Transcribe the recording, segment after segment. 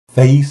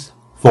Face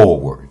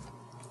forward.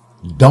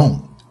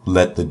 Don't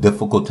let the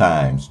difficult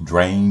times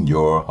drain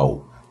your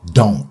hope.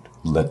 Don't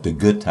let the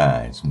good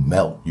times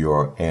melt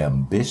your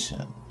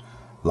ambition.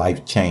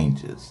 Life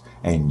changes,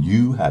 and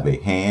you have a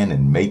hand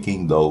in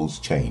making those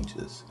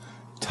changes.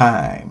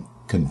 Time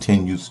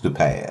continues to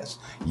pass,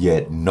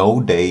 yet no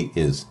day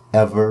is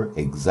ever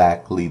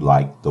exactly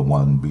like the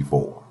one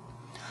before.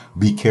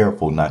 Be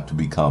careful not to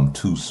become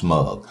too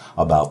smug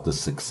about the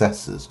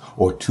successes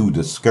or too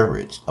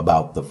discouraged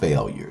about the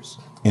failures.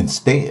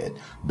 Instead,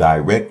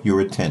 direct your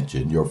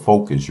attention, your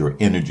focus, your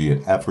energy,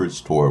 and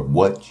efforts toward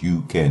what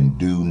you can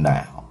do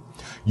now.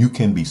 You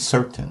can be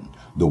certain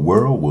the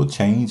world will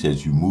change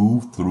as you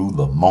move through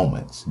the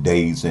moments,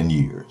 days, and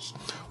years.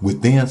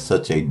 Within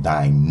such a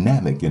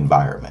dynamic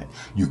environment,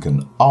 you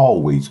can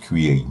always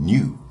create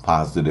new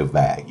positive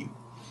value.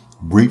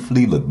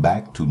 Briefly look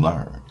back to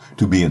learn,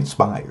 to be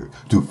inspired,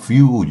 to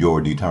fuel your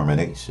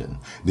determination.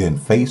 Then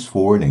face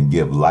forward and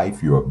give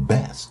life your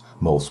best,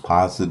 most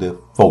positive,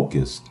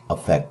 focused,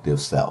 effective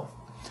self.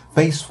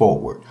 Face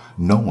forward,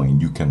 knowing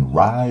you can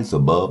rise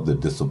above the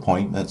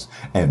disappointments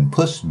and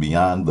push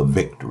beyond the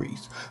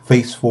victories.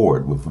 Face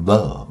forward with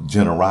love,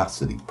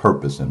 generosity,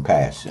 purpose, and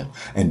passion,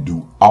 and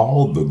do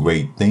all the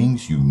great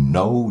things you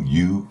know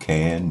you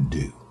can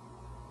do.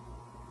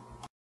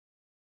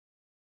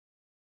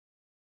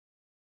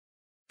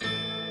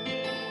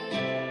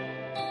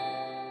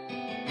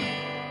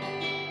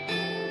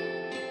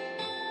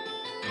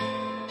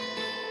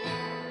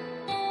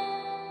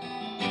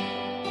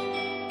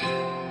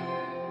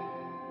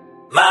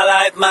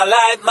 My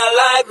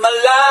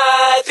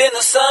life in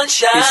the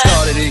sunshine. It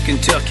started in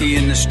Kentucky,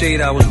 in the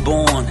state I was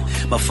born.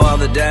 My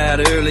father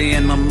died early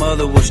and my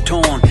mother was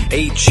torn.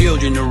 8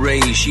 children to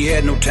raise, she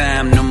had no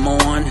time to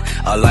mourn.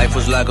 Our life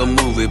was like a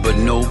movie, but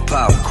no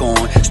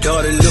popcorn.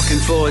 Started looking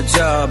for a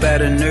job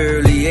at an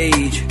early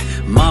age.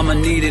 Mama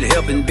needed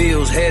help and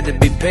bills had to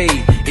be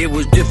paid. It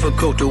was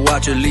difficult to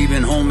watch her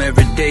leaving home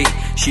every day.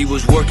 She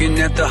was working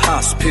at the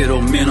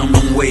hospital,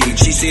 minimum wage.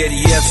 She said,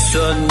 yes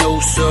sir, no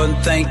sir,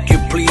 thank you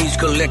please.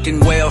 Collecting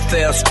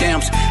welfare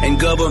stamps and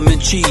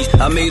government cheese.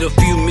 I made a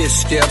few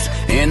missteps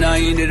and I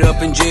ended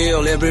up in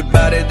jail.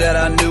 Everybody that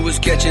I knew was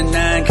catching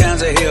 9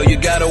 kinds of hell. You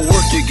gotta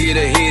work to get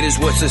ahead is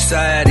what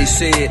society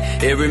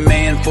said. Every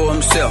man for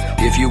himself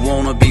if you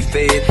wanna be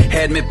fed.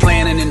 Had me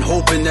planning and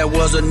hoping there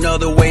was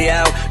another way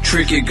out.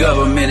 Tricky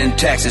government and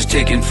taxes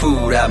taking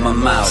food out my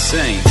mouth.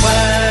 Sing.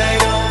 Why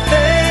don't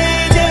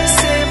they just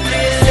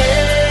simply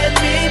let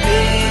me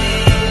be?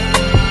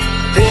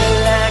 Their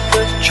lack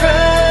of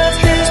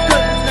trust is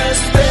putting a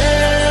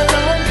spell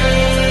on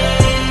me.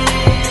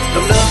 No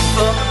love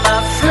for my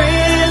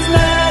friends,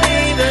 not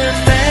even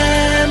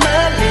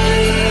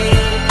family.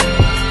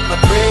 My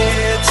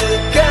prayer to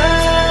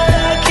God,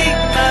 I keep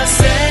my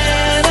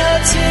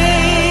sanity.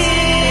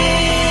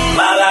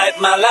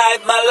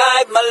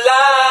 My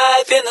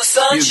life in the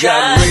sunshine. You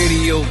got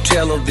radio,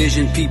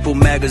 television, people,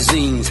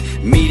 magazines,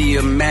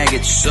 media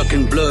maggots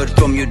sucking blood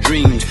from your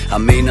dreams. I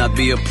may not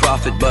be a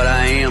prophet, but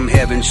I am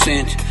heaven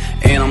sent.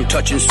 And I'm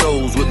touching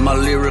souls with my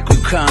lyrical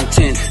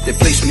content. They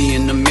place me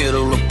in the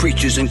middle of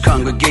preachers and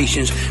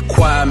congregations.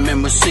 Choir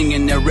members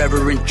singing their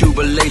reverent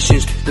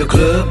jubilations. The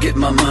club get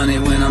my money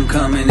when I'm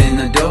coming in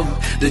the door.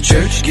 The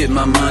church get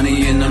my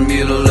money in the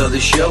middle of the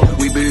show.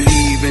 We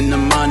believe in the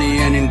money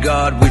and in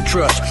God we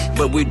trust.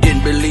 But we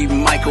didn't believe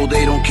Michael,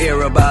 they don't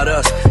care about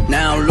us.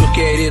 Now look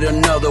at it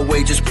another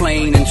way, just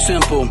plain and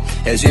simple.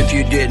 As if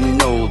you didn't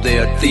know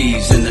there are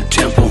thieves in the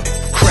temple.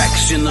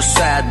 Cracks in the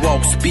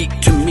sidewalk speak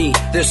to me.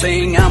 They're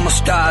saying I'm a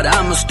star,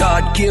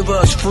 give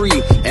us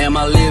free. Am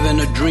I living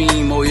a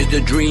dream or is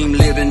the dream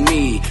living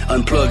me?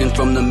 Unplugging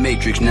from the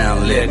matrix, now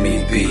let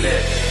me be.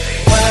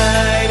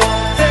 Why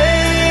don't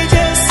they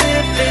just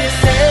simply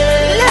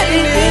let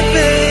me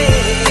be?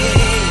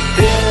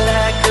 Their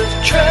lack of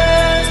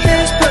trust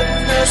is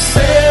putting a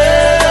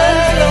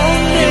spell on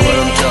me. You know what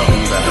I'm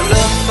talking about. No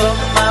love for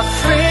my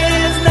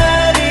friends,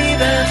 not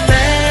even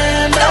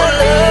family. No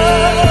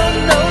love,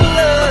 no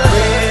love. My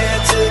prayer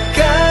to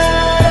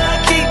God, I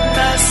keep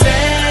my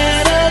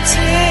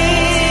sanity.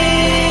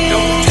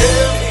 Don't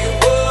tell me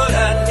what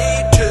I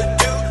need to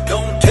do.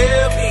 Don't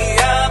tell me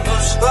I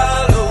must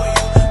follow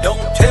you.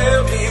 Don't tell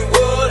me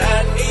what I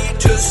need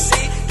to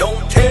see.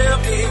 Don't tell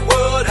me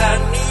what I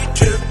need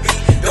to be.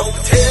 Don't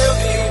tell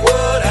me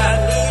what I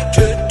need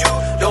to do.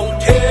 Don't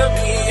tell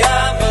me I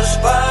must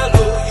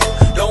follow you.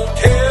 Don't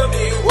tell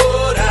me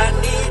what I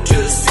need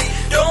to see.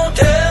 Don't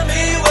tell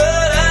me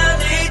what I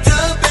need to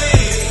be.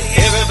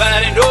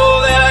 Everybody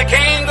know that I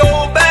can't go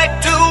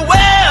back to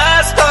where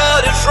I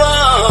started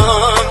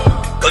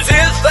from. 'Cause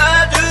if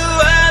I do,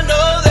 I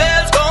know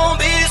there's gonna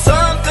be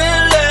something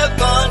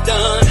left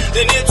undone.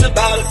 Then it's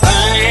about a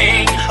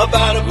bang,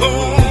 about a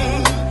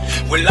boom.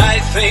 When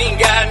life ain't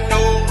got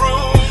no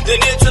room, then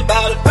it's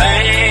about a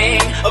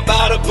bang,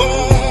 about a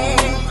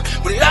boom.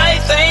 When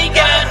life ain't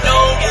got no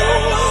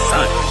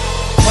room.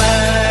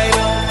 Why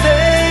don't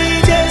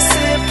they just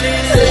simply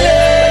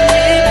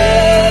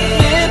let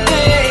me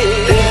be?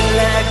 Their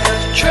lack of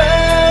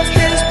trust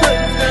is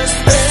putting a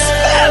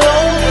spell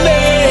on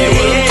me. You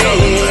know what I'm talking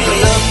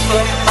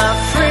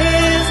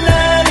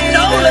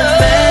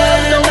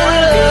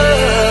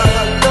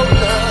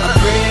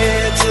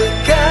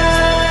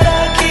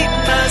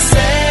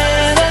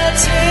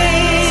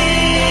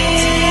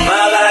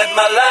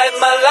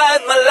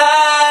live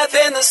my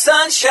life in the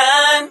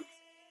sunshine.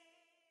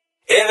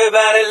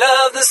 Everybody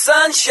love the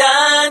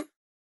sunshine.